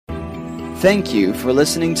Thank you for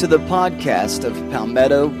listening to the podcast of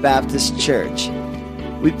Palmetto Baptist Church.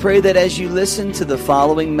 We pray that as you listen to the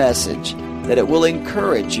following message, that it will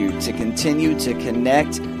encourage you to continue to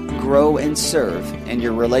connect, grow, and serve in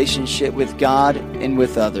your relationship with God and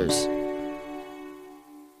with others.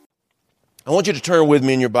 I want you to turn with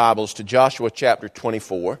me in your Bibles to Joshua chapter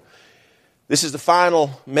 24. This is the final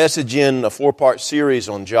message in a four-part series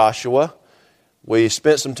on Joshua. We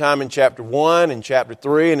spent some time in chapter 1, in chapter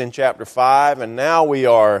 3, and in chapter 5, and now we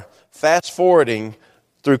are fast-forwarding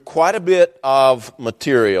through quite a bit of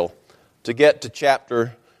material to get to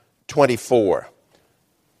chapter 24.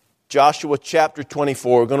 Joshua chapter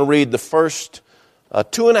 24. We're going to read the first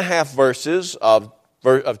 2.5 verses of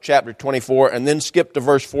chapter 24 and then skip to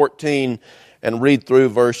verse 14 and read through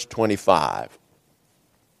verse 25.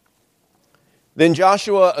 Then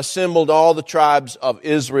Joshua assembled all the tribes of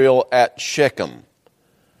Israel at Shechem.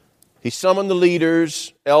 He summoned the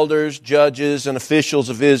leaders, elders, judges, and officials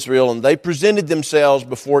of Israel, and they presented themselves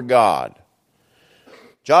before God.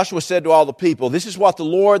 Joshua said to all the people, "This is what the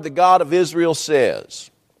Lord, the God of Israel,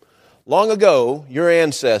 says. Long ago, your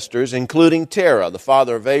ancestors, including Terah, the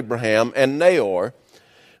father of Abraham, and Nahor,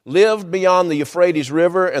 lived beyond the Euphrates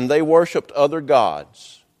River, and they worshipped other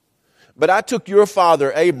gods. But I took your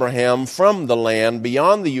father Abraham from the land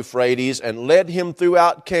beyond the Euphrates and led him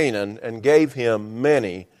throughout Canaan and gave him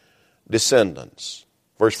many descendants."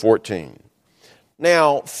 Verse 14.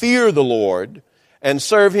 "Now fear the Lord and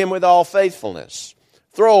serve him with all faithfulness.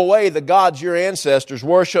 Throw away the gods your ancestors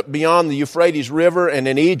worshipped beyond the Euphrates River and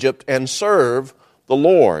in Egypt and serve the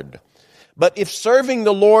Lord. But if serving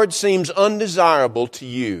the Lord seems undesirable to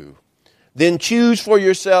you, then choose for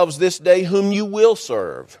yourselves this day whom you will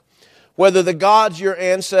serve, whether the gods your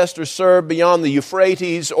ancestors served beyond the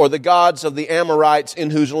Euphrates or the gods of the Amorites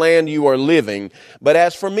in whose land you are living. But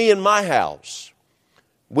as for me and my house,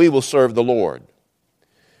 we will serve the Lord."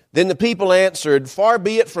 Then the people answered, "Far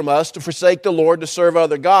be it from us to forsake the Lord to serve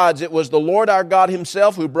other gods. It was the Lord our God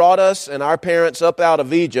himself who brought us and our parents up out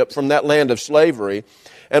of Egypt from that land of slavery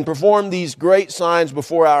and performed these great signs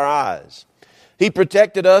before our eyes. He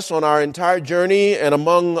protected us on our entire journey and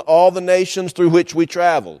among all the nations through which we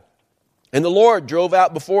traveled. And the Lord drove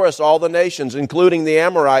out before us all the nations, including the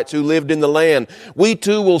Amorites who lived in the land. We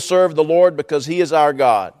too will serve the Lord because he is our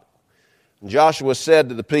God." And Joshua said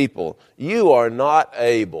to the people, "You are not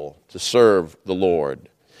able to serve the Lord.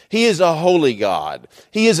 He is a holy God.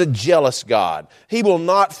 He is a jealous God. He will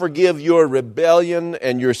not forgive your rebellion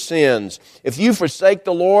and your sins. If you forsake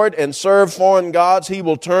the Lord and serve foreign gods, he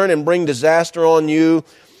will turn and bring disaster on you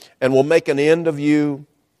and will make an end of you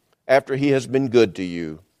after he has been good to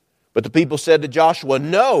you." But the people said to Joshua,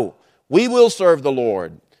 "No, we will serve the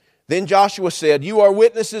Lord." Then Joshua said, "You are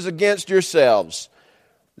witnesses against yourselves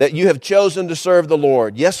that you have chosen to serve the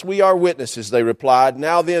Lord." "Yes, we are witnesses," they replied.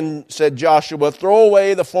 "Now then," said Joshua, "throw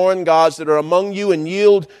away the foreign gods that are among you and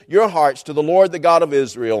yield your hearts to the Lord, the God of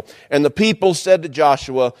Israel." And the people said to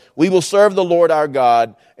Joshua, "We will serve the Lord our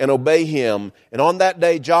God and obey him." And on that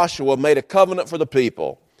day Joshua made a covenant for the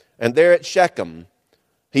people. And there at Shechem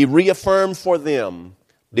he reaffirmed for them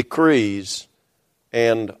decrees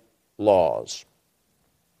and laws.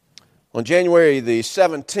 On January the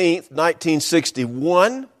 17th,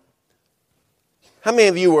 1961, how many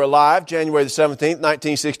of you were alive January the 17th,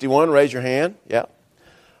 1961? Raise your hand. Yeah.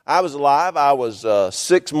 I was alive. I was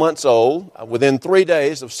 6 months old, within 3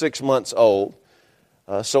 days of 6 months old.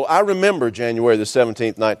 So I remember January the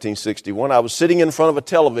 17th, 1961. I was sitting in front of a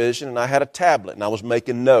television and I had a tablet and I was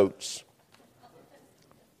making notes.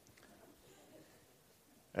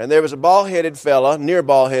 And there was a near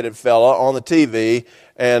bald-headed fella on the TV,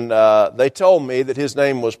 and they told me that his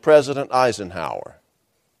name was President Eisenhower.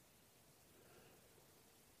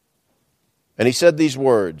 And he said these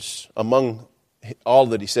words, among all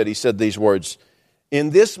that he said these words,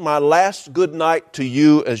 "In this my last good night to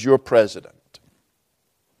you as your president,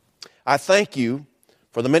 I thank you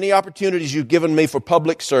for the many opportunities you've given me for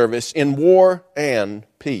public service in war and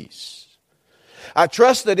peace. I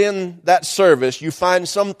trust that in that service you find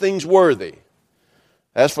some things worthy.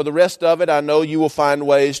 As for the rest of it, I know you will find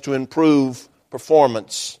ways to improve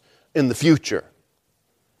performance in the future.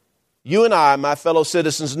 You and I, my fellow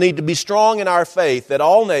citizens, need to be strong in our faith that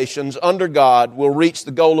all nations under God will reach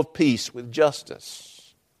the goal of peace with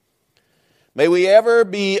justice. May we ever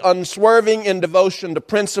be unswerving in devotion to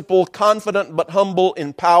principle, confident but humble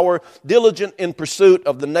in power, diligent in pursuit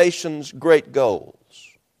of the nation's great goals.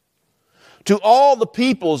 To all the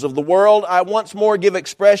peoples of the world, I once more give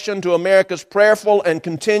expression to America's prayerful and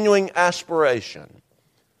continuing aspiration.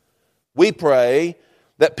 We pray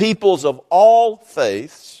that peoples of all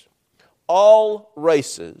faiths, all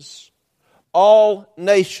races, all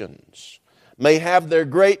nations may have their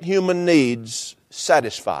great human needs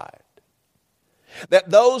satisfied. That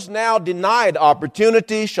those now denied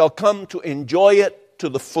opportunity shall come to enjoy it to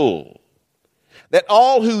the full. That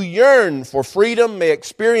all who yearn for freedom may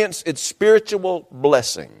experience its spiritual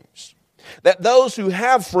blessings. That those who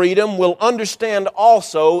have freedom will understand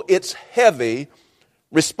also its heavy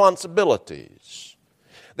responsibilities.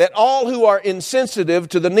 That all who are insensitive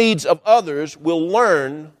to the needs of others will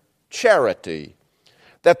learn charity.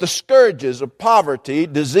 That the scourges of poverty,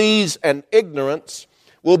 disease, and ignorance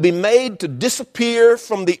will be made to disappear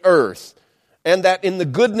from the earth, and that in the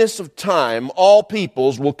goodness of time all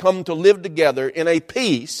peoples will come to live together in a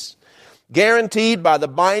peace guaranteed by the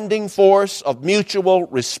binding force of mutual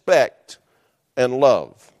respect and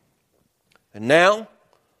love. And now,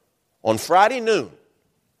 on Friday noon,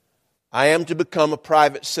 I am to become a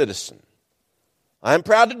private citizen. I am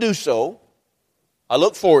proud to do so. I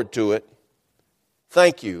look forward to it.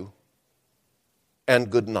 Thank you, and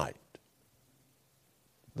good night.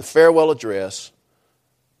 The farewell address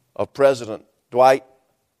of President Dwight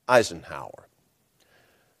Eisenhower.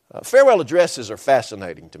 Farewell addresses are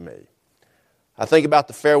fascinating to me. I think about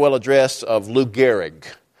the farewell address of Lou Gehrig,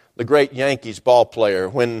 the great Yankees ball player,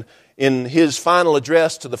 when in his final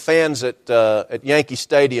address to the fans at Yankee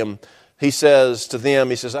Stadium, he says to them,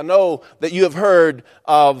 he says, I know that you have heard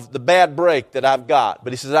of the bad break that I've got,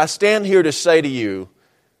 but he says, I stand here to say to you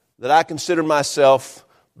that I consider myself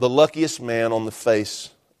the luckiest man on the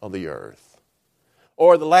face of the earth.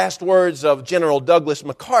 Or the last words of General Douglas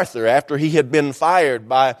MacArthur after he had been fired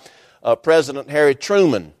by President Harry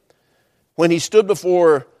Truman, when he stood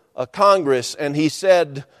before Congress and he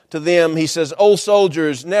said to them, he says, old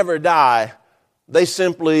soldiers never die, they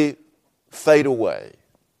simply fade away.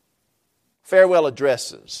 Farewell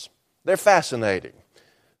addresses, they're fascinating.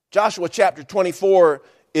 Joshua chapter 24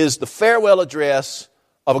 is the farewell address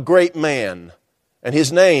of a great man, and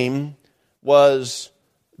his name was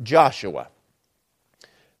Joshua.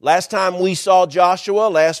 Last time we saw Joshua,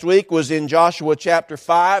 last week, was in Joshua chapter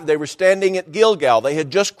 5. They were standing at Gilgal. They had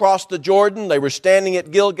just crossed the Jordan. They were standing at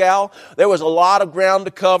Gilgal. There was a lot of ground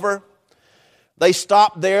to cover. They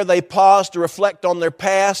stopped there. They paused to reflect on their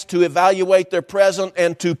past, to evaluate their present,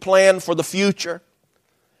 and to plan for the future.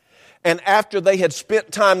 And after they had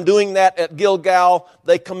spent time doing that at Gilgal,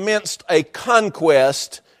 they commenced a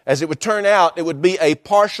conquest. As it would turn out, it would be a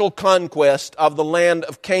partial conquest of the land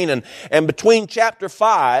of Canaan. And between chapter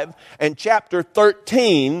 5 and chapter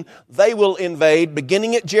 13, they will invade,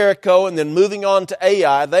 beginning at Jericho and then moving on to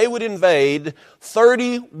Ai, they would invade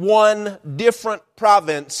 31 different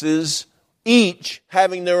provinces, each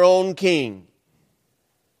having their own king.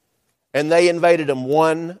 And they invaded them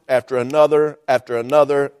one after another, after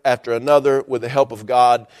another, after another with the help of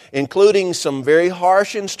God, including some very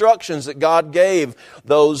harsh instructions that God gave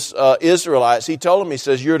those Israelites. He told them, he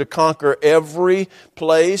says, you're to conquer every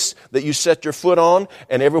place that you set your foot on,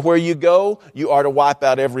 and everywhere you go, you are to wipe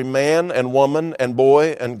out every man and woman and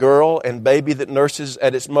boy and girl and baby that nurses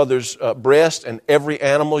at its mother's breast, and every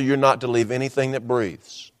animal. You're not to leave anything that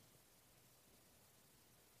breathes.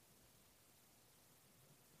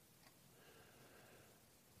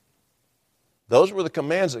 Those were the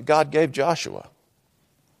commands that God gave Joshua.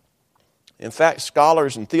 In fact,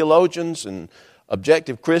 scholars and theologians and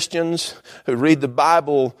objective Christians who read the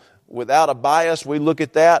Bible without a bias, we look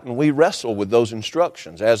at that and we wrestle with those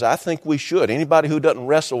instructions, as I think we should. Anybody who doesn't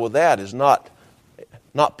wrestle with that is not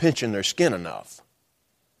pinching their skin enough.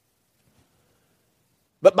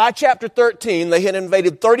 But by chapter 13, they had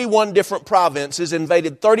invaded 31 different provinces,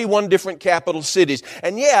 invaded 31 different capital cities.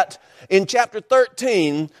 And yet, in chapter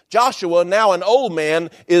 13, Joshua, now an old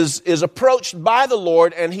man, is approached by the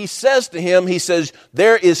Lord, and he says to him, he says,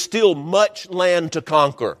 there is still much land to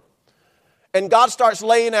conquer. And God starts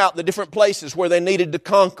laying out the different places where they needed to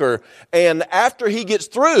conquer. And after he gets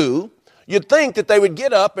through, you'd think that they would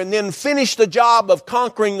get up and then finish the job of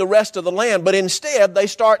conquering the rest of the land, but instead they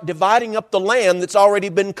start dividing up the land that's already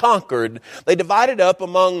been conquered. They divided up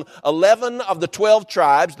among 11 of the 12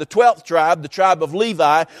 tribes. The 12th tribe, the tribe of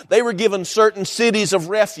Levi, they were given certain cities of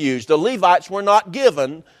refuge. The Levites were not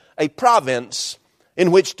given a province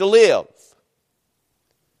in which to live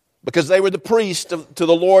because they were the priests to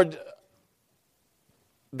the Lord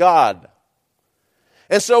God.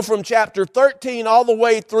 And so from chapter 13 all the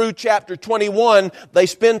way through chapter 21, they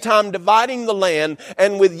spend time dividing the land.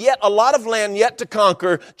 And with yet a lot of land yet to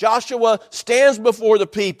conquer, Joshua stands before the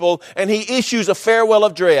people and he issues a farewell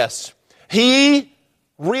address. He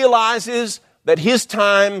realizes that his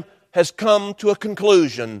time has come to a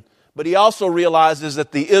conclusion, but he also realizes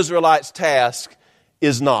that the Israelites' task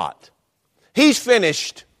is not. He's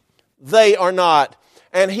finished they are not.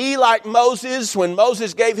 And he, like Moses, when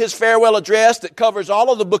Moses gave his farewell address that covers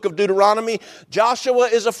all of the book of Deuteronomy, Joshua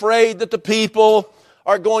is afraid that the people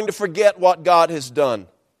are going to forget what God has done.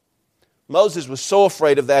 Moses was so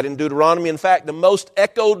afraid of that in Deuteronomy. In fact, the most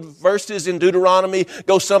echoed verses in Deuteronomy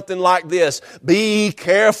go something like this: be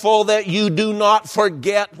careful that you do not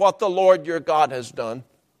forget what the Lord your God has done.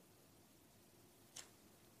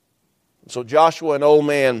 So Joshua, an old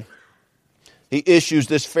man, he issues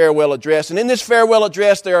this farewell address. And in this farewell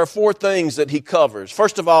address, there are four things that he covers.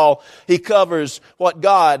 First of all, he covers what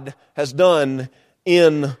God has done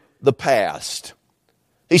in the past.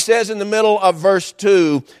 He says in the middle of verse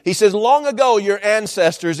 2, he says, long ago your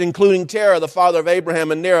ancestors, including Terah, the father of Abraham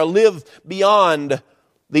and Nerah, lived beyond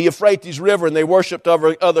the Euphrates River, and they worshipped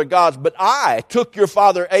other gods. But I took your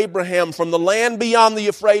father Abraham from the land beyond the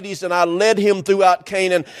Euphrates, and I led him throughout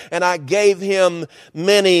Canaan, and I gave him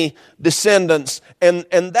many descendants. And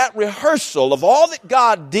that rehearsal of all that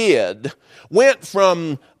God did went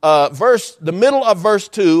from the middle of verse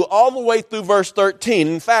 2 all the way through verse 13.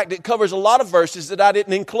 In fact, it covers a lot of verses that I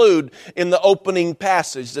didn't include in the opening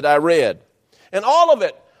passage that I read. And all of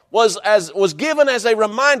it was given as a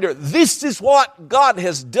reminder. This is what God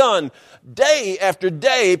has done day after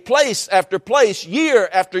day, place after place, year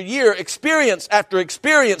after year, experience after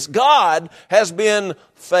experience. God has been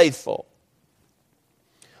faithful.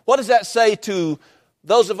 What does that say to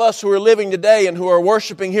those of us who are living today and who are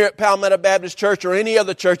worshiping here at Palmetto Baptist Church or any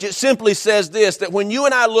other church? It simply says this, that when you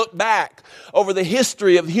and I look back over the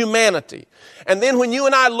history of humanity, and then when you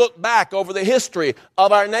and I look back over the history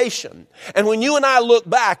of our nation, and when you and I look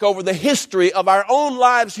back over the history of our own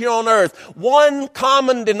lives here on earth, one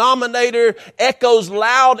common denominator echoes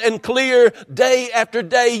loud and clear day after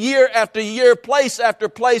day, year after year, place after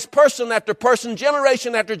place, person after person,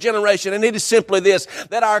 generation after generation. And it is simply this,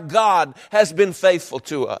 that our God has been faithful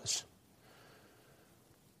to us.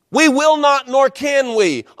 We will not, nor can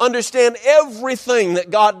we, understand everything that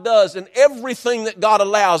God does and everything that God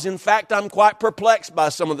allows. In fact, I'm quite perplexed by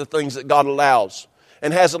some of the things that God allows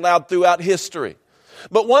and has allowed throughout history.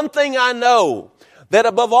 But one thing I know, that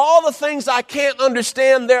above all the things I can't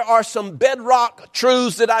understand, there are some bedrock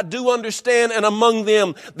truths that I do understand, and among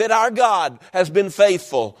them, that our God has been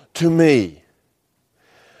faithful to me.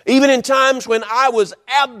 Even in times when I was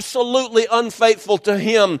absolutely unfaithful to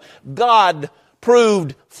Him, God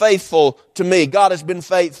proved faithful to me. God has been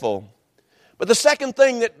faithful. But the second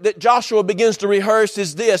thing that Joshua begins to rehearse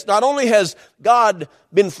is this. Not only has God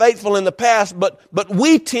been faithful in the past, but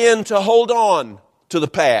we tend to hold on to the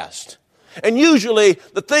past. And usually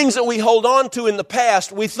the things that we hold on to in the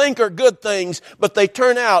past we think are good things, but they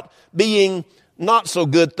turn out being not so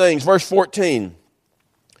good things. Verse 14.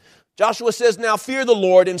 Joshua says, now fear the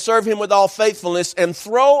Lord and serve Him with all faithfulness, and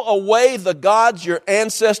throw away the gods your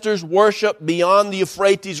ancestors worshiped beyond the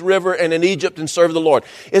Euphrates River and in Egypt, and serve the Lord.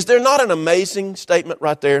 Is there not an amazing statement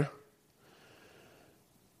right there?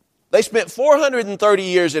 They spent 430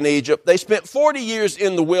 years in Egypt. They spent 40 years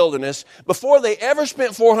in the wilderness. Before they ever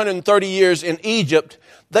spent 430 years in Egypt,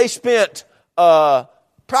 they spent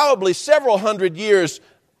probably several hundred years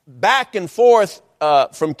back and forth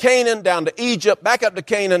from Canaan down to Egypt, back up to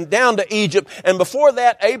Canaan, down to Egypt. And before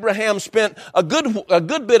that, Abraham spent a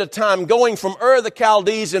good bit of time going from Ur the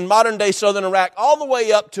Chaldees in modern-day southern Iraq all the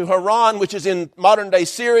way up to Haran, which is in modern-day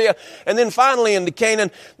Syria, and then finally into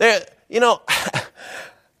Canaan. It's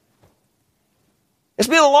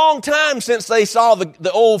been a long time since they saw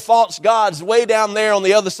the old false gods way down there on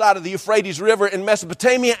the other side of the Euphrates River in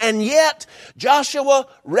Mesopotamia, and yet Joshua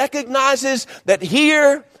recognizes that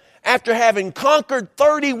here, after having conquered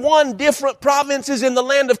 31 different provinces in the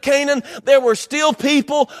land of Canaan, there were still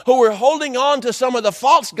people who were holding on to some of the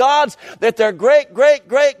false gods that their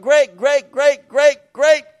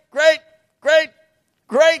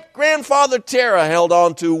great-grandfather Terah held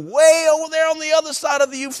on to way over there on the other side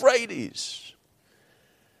of the Euphrates.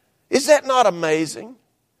 Is that not amazing?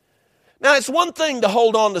 Now, it's one thing to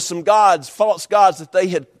hold on to some gods, false gods that they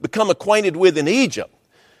had become acquainted with in Egypt.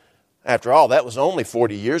 After all, that was only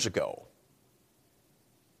 40 years ago.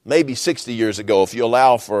 Maybe 60 years ago if you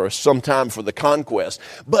allow for some time for the conquest.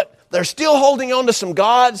 But they're still holding on to some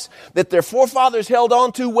gods that their forefathers held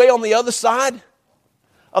on to way on the other side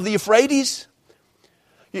of the Euphrates.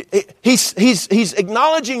 He's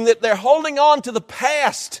acknowledging that they're holding on to the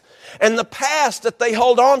past, and the past that they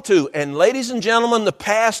hold on to. And ladies and gentlemen, the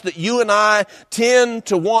past that you and I tend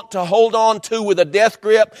to want to hold on to with a death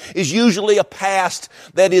grip is usually a past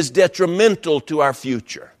that is detrimental to our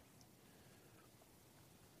future.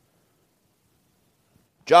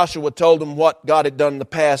 Joshua told them what God had done in the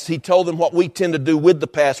past. He told them what we tend to do with the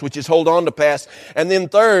past, which is hold on to past. And then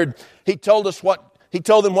third, he told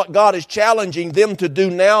them what God is challenging them to do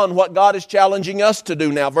now and what God is challenging us to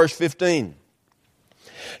do now. Verse 15.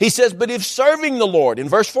 He says, but if serving the Lord, in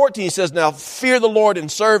verse 14 he says, now fear the Lord and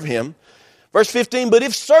serve Him. Verse 15, but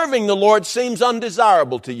if serving the Lord seems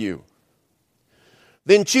undesirable to you,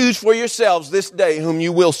 then choose for yourselves this day whom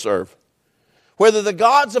you will serve. Whether the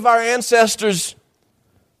gods of our ancestors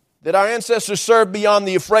that our ancestors served beyond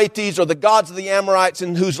the Euphrates, or the gods of the Amorites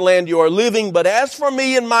in whose land you are living. But as for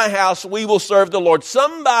me and my house, we will serve the Lord.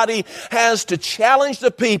 Somebody has to challenge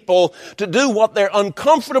the people to do what they're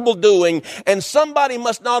uncomfortable doing. And somebody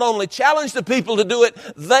must not only challenge the people to do it,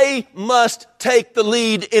 they must take the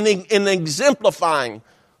lead in exemplifying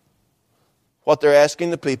what they're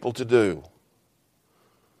asking the people to do.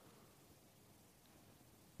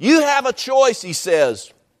 You have a choice, he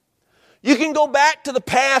says. You can go back to the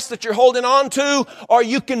past that you're holding on to, or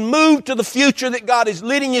you can move to the future that God is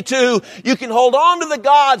leading you to. You can hold on to the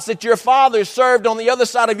gods that your fathers served on the other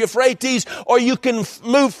side of Euphrates, or you can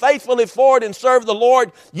move faithfully forward and serve the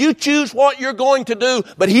Lord. You choose what you're going to do,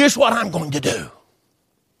 but here's what I'm going to do.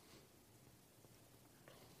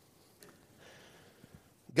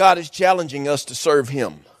 God is challenging us to serve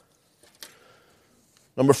Him.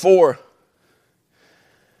 Number 4,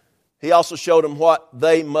 He also showed them what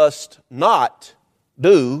they must not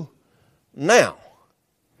do now.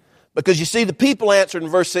 Because you see, the people answered in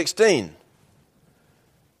verse 16.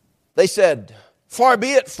 They said, far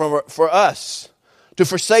be it for us to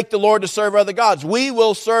forsake the Lord to serve other gods. We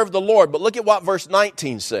will serve the Lord. But look at what verse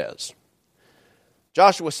 19 says.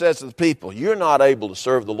 Joshua says to the people, you're not able to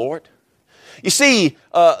serve the Lord. You see,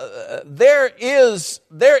 there is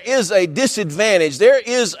a disadvantage. There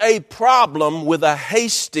is a problem with a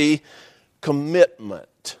hasty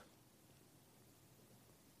commitment.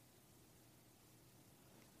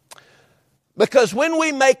 Because when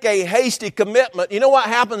we make a hasty commitment, you know what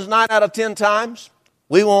happens 9 out of 10 times?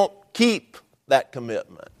 We won't keep that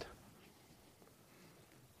commitment.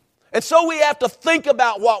 And so we have to think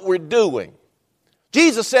about what we're doing.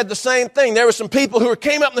 Jesus said the same thing. There were some people who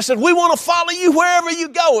came up and they said, we want to follow you wherever you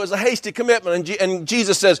go, as a hasty commitment. And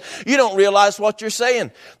Jesus says, you don't realize what you're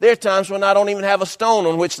saying. There are times when I don't even have a stone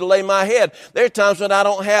on which to lay my head. There are times when I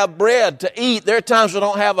don't have bread to eat. There are times when I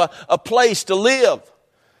don't have a place to live.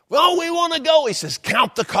 Well, we want to go. He says,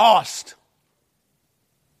 count the cost.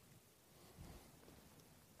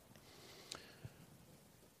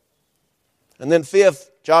 And then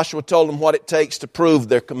fifth, Joshua told them what it takes to prove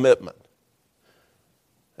their commitment.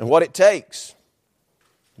 And what it takes.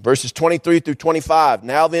 Verses 23 through 25.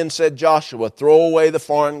 Now then, said Joshua, throw away the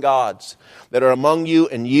foreign gods that are among you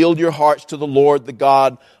and yield your hearts to the Lord, the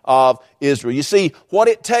God of Israel. You see, what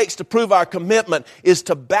it takes to prove our commitment is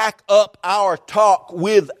to back up our talk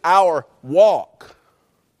with our walk.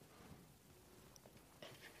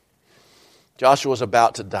 Joshua's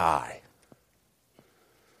about to die.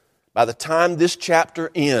 By the time this chapter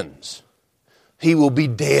ends, he will be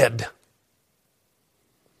dead.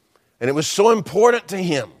 And it was so important to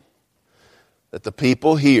him that the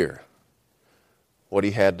people hear what he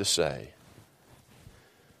had to say.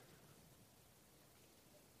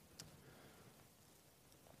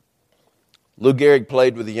 Lou Gehrig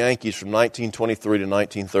played with the Yankees from 1923 to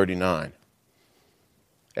 1939.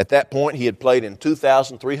 At that point, he had played in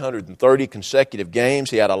 2,330 consecutive games.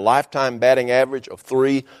 He had a lifetime batting average of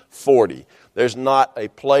 .340. There's not a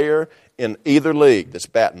player in either league that's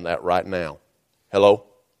batting that right now. Hello?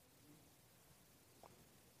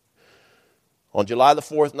 On July the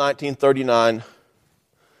 4th, 1939,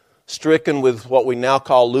 stricken with what we now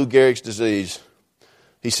call Lou Gehrig's disease,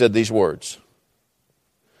 he said these words.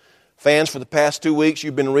 Fans, for the past 2 weeks,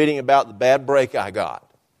 you've been reading about the bad break I got.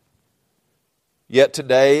 Yet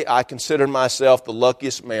today, I consider myself the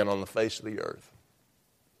luckiest man on the face of the earth.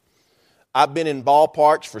 I've been in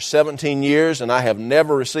ballparks for 17 years, and I have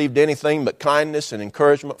never received anything but kindness and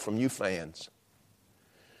encouragement from you fans.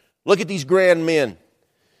 Look at these grand men.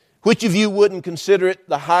 Which of you wouldn't consider it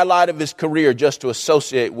the highlight of his career just to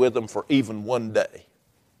associate with them for even one day?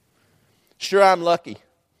 Sure, I'm lucky.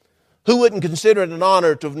 Who wouldn't consider it an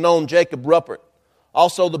honor to have known Jacob Ruppert,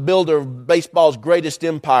 also the builder of baseball's greatest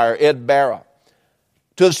empire, Ed Barra?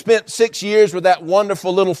 To have spent 6 years with that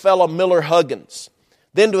wonderful little fellow, Miller Huggins.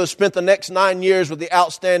 Then to have spent the next 9 years with the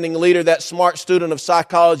outstanding leader, that smart student of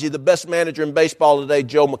psychology, the best manager in baseball today,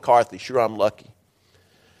 Joe McCarthy. Sure, I'm lucky.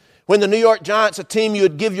 When the New York Giants, a team you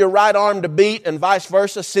would give your right arm to beat and vice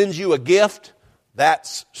versa, sends you a gift,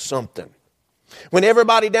 that's something. When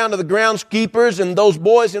everybody down to the groundskeepers and those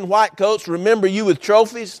boys in white coats remember you with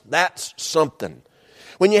trophies, that's something.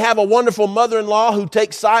 When you have a wonderful mother-in-law who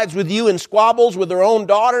takes sides with you and squabbles with her own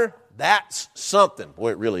daughter, that's something.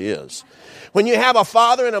 Boy, it really is. When you have a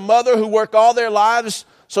father and a mother who work all their lives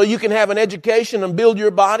so you can have an education and build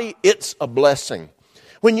your body, it's a blessing.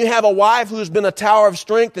 When you have a wife who's been a tower of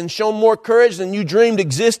strength and shown more courage than you dreamed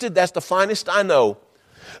existed, that's the finest I know.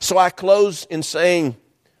 So I close in saying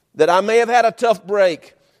that I may have had a tough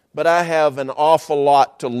break, but I have an awful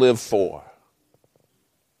lot to live for.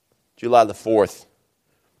 July the 4th,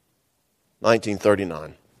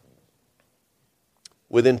 1939.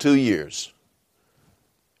 Within 2 years,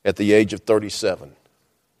 at the age of 37,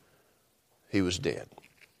 he was dead.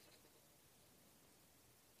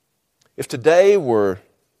 If today were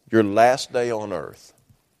your last day on earth,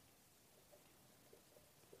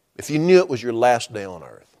 if you knew it was your last day on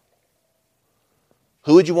earth,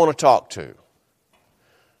 who would you want to talk to?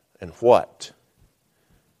 And what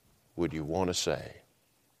would you want to say?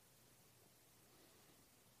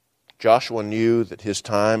 Joshua knew that his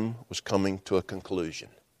time was coming to a conclusion.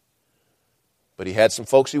 But he had some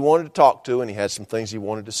folks he wanted to talk to, and he had some things he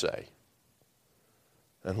wanted to say.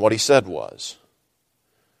 And what he said was,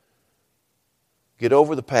 get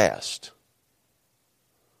over the past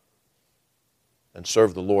and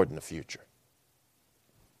serve the Lord in the future.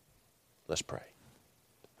 Let's pray.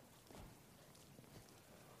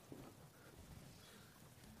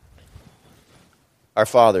 Our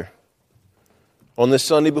Father, on this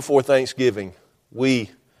Sunday before Thanksgiving,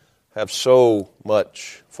 we have so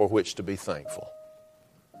much for which to be thankful.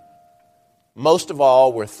 Most of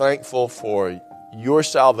all, we're thankful for your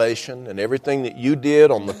salvation and everything that you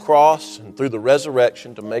did on the cross and through the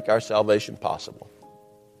resurrection to make our salvation possible.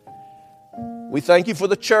 We thank you for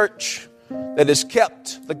the church that has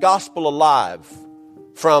kept the gospel alive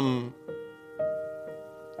from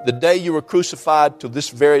the day you were crucified to this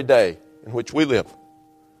very day in which we live,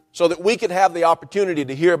 so that we could have the opportunity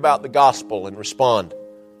to hear about the gospel and respond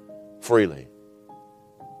freely.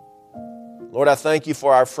 Lord, I thank you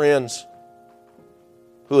for our friends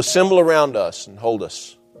who assemble around us and hold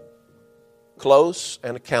us close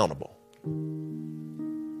and accountable.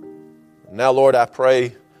 Now, Lord, I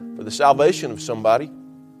pray for the salvation of somebody.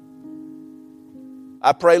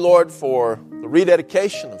 I pray, Lord, for the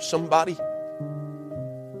rededication of somebody.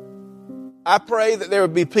 I pray that there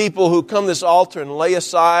would be people who come to this altar and lay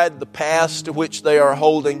aside the past to which they are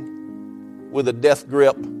holding with a death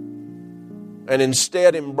grip and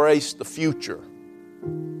instead embrace the future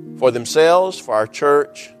for themselves, for our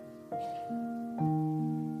church.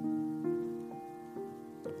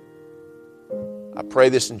 I pray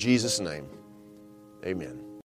this in Jesus' name. Amen.